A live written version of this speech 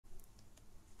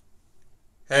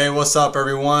Hey, what's up,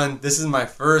 everyone? This is my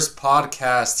first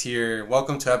podcast here.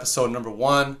 Welcome to episode number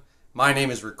 1. My name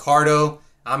is Ricardo.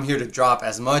 I'm here to drop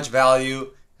as much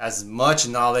value, as much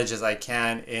knowledge as I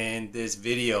can in this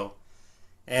video.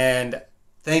 And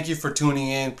thank you for tuning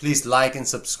in. Please like and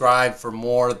subscribe for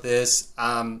more of this.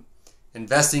 I'm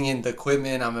investing in the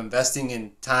equipment. I'm investing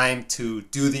in time to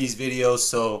do these videos.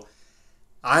 So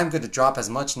I'm going to drop as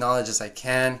much knowledge as I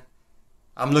can.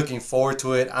 I'm looking forward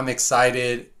to it. I'm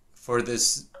excited for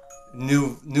this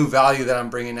new value that I'm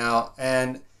bringing out.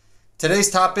 And today's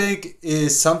topic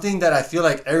is something that I feel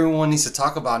like everyone needs to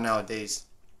talk about nowadays.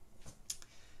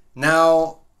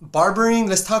 Now, barbering,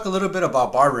 let's talk a little bit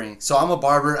about barbering. So I'm a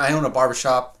barber, I own a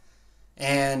barbershop,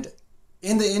 and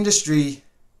in the industry,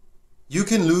 you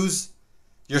can lose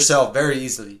yourself very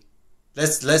easily.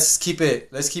 Let's keep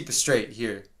it straight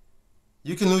here.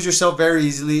 You can lose yourself very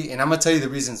easily, and I'm gonna tell you the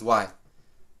reasons why.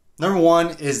 Number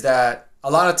one is that a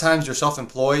lot of times you're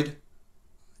self-employed.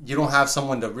 You don't have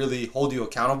someone to really hold you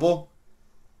accountable.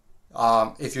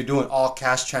 If you're doing all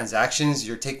cash transactions,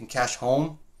 you're taking cash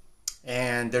home,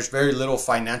 and there's very little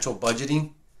financial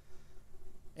budgeting.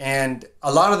 And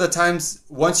a lot of the times,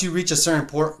 once you reach a certain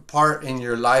part in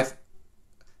your life,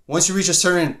 once you reach a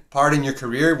certain part in your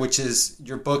career, which is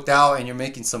you're booked out and you're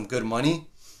making some good money,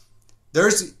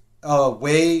 there's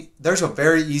a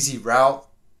very easy route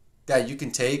that you can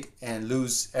take and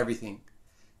lose everything.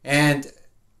 And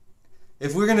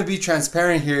if we're going to be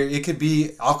transparent here, it could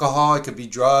be alcohol, it could be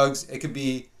drugs, it could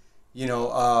be,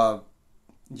 not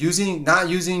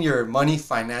using your money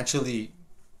financially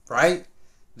right.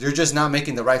 You're just not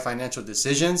making the right financial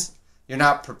decisions. You're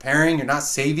not preparing, you're not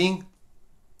saving,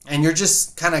 and you're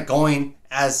just kind of going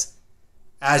as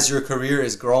your career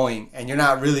is growing, and you're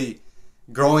not really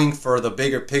growing for the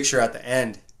bigger picture at the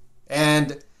end.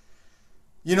 And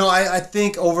I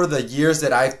think over the years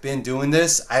that I've been doing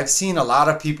this, I've seen a lot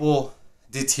of people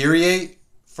deteriorate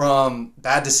from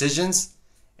bad decisions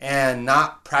and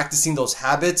not practicing those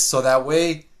habits, so that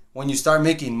way when you start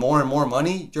making more and more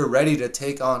money, you're ready to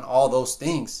take on all those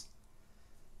things.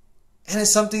 And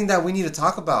it's something that we need to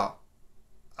talk about.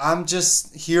 I'm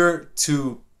just here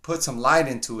to put some light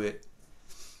into it.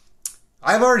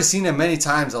 I've already seen it many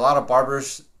times. A lot of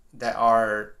barbers that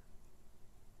are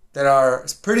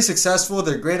pretty successful.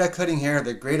 They're great at cutting hair.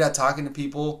 They're great at talking to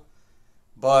people.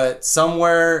 But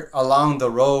somewhere along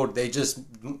the road, they just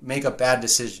make a bad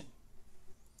decision.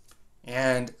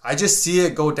 And I just see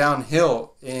it go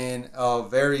downhill in a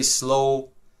very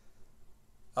slow,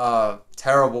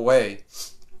 terrible way.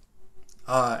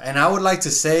 And I would like to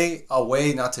say a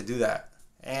way not to do that.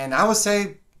 And I would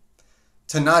say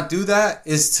to not do that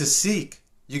is to seek.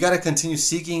 You got to continue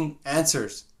seeking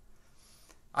answers.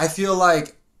 I feel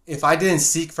like if I didn't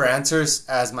seek for answers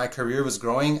as my career was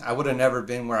growing, I would have never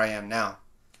been where I am now.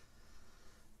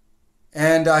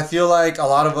 And I feel like a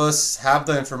lot of us have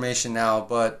the information now,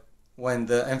 but when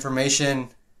the information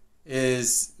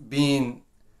is being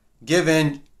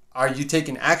given, are you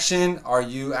taking action? Are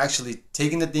you actually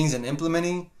taking the things and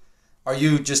implementing? Are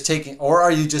you just taking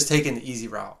the easy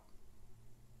route?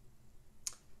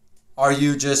 Are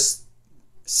you just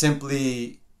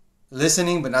simply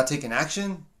listening but not taking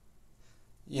action?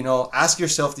 Ask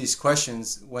yourself these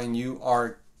questions when you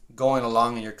are going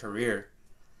along in your career.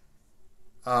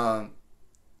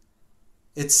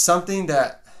 It's something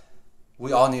that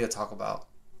we all need to talk about.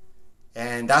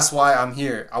 And that's why I'm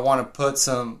here. I want to put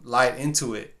some light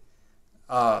into it.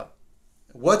 Let's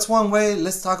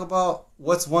talk about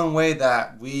what's one way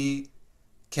that we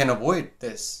can avoid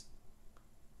this.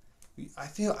 I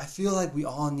feel like we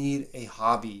all need a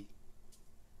hobby.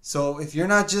 So if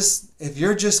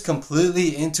you're just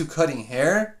completely into cutting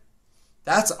hair,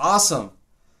 that's awesome.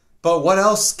 But what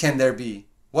else can there be?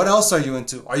 What else are you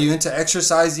into? Are you into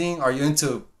exercising? Are you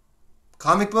into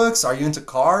comic books? Are you into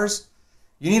cars?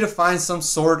 You need to find some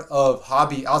sort of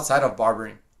hobby outside of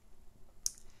barbering.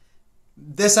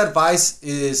 This advice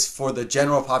is for the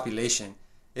general population.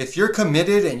 If you're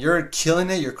committed and you're killing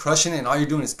it, you're crushing it, and all you're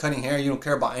doing is cutting hair, you don't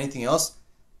care about anything else,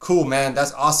 cool, man,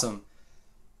 that's awesome.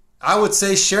 I would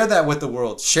say share that with the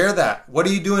world. Share that. What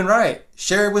are you doing right?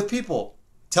 Share it with people.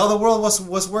 Tell the world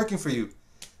what's working for you.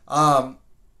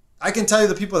 I can tell you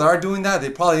the people that are doing that,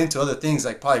 they're probably into other things,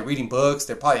 like probably reading books,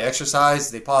 they probably exercise,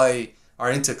 they probably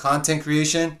are into content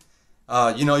creation.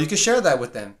 You can share that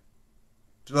with them.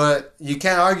 But you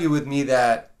can't argue with me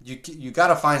that you got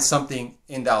to find something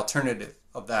in the alternative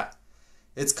of that.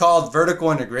 It's called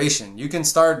vertical integration. You can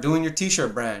start doing your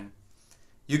t-shirt brand.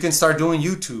 You can start doing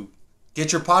YouTube.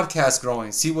 Get your podcast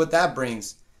growing. See what that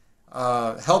brings.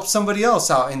 Help somebody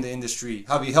else out in the industry.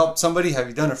 Have you helped somebody? Have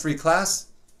you done a free class?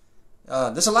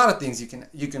 There's a lot of things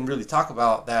you can really talk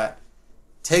about that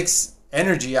takes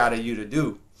energy out of you to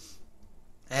do.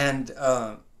 And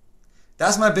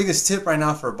that's my biggest tip right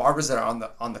now for barbers that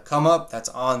are on the come up,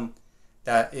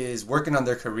 that is working on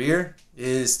their career,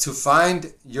 is to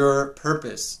find your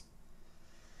purpose.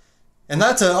 And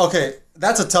that's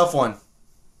a tough one.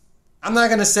 I'm not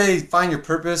gonna say find your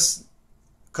purpose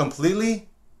completely,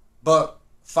 but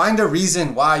find a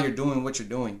reason why you're doing what you're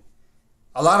doing.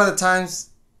 A lot of the times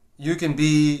you can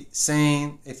be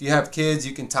saying, if you have kids,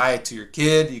 you can tie it to your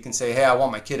kid. You can say, hey, I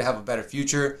want my kid to have a better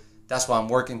future. That's why I'm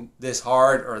working this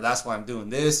hard, or that's why I'm doing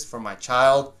this for my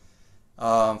child,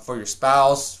 for your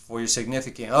spouse, for your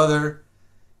significant other,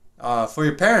 for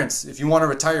your parents. If you want to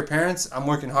retire your parents, I'm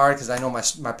working hard because I know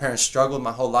my parents struggled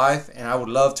my whole life, and I would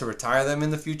love to retire them in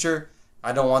the future.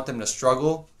 I don't want them to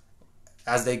struggle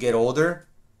as they get older.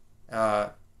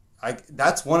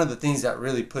 That's one of the things that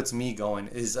really puts me going,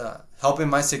 is helping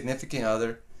my significant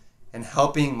other and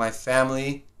helping my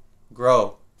family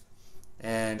grow.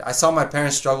 And I saw my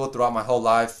parents struggle throughout my whole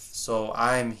life, so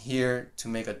I'm here to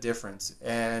make a difference.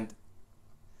 And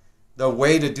the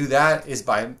way to do that is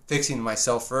by fixing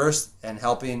myself first and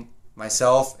helping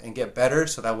myself and get better,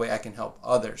 so that way I can help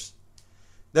others.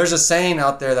 There's a saying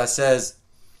out there that says,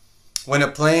 when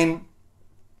a plane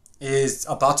is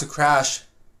about to crash,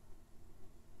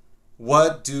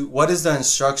 what is the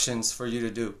instructions for you to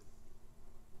do?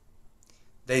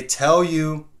 They tell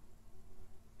you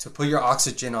to put your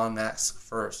oxygen on mask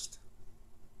first.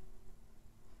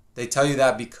 They tell you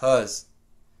that because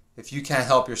if you can't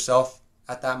help yourself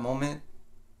at that moment,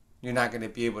 you're not going to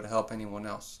be able to help anyone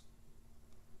else.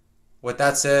 With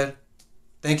that said,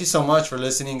 thank you so much for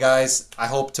listening, guys. I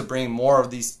hope to bring more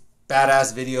of these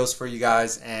badass videos for you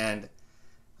guys, and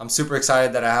I'm super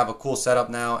excited that I have a cool setup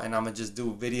now, and I'm going to just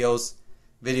do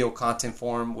video content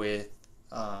form with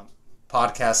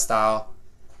podcast style,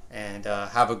 and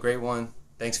have a great one.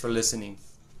 Thanks for listening.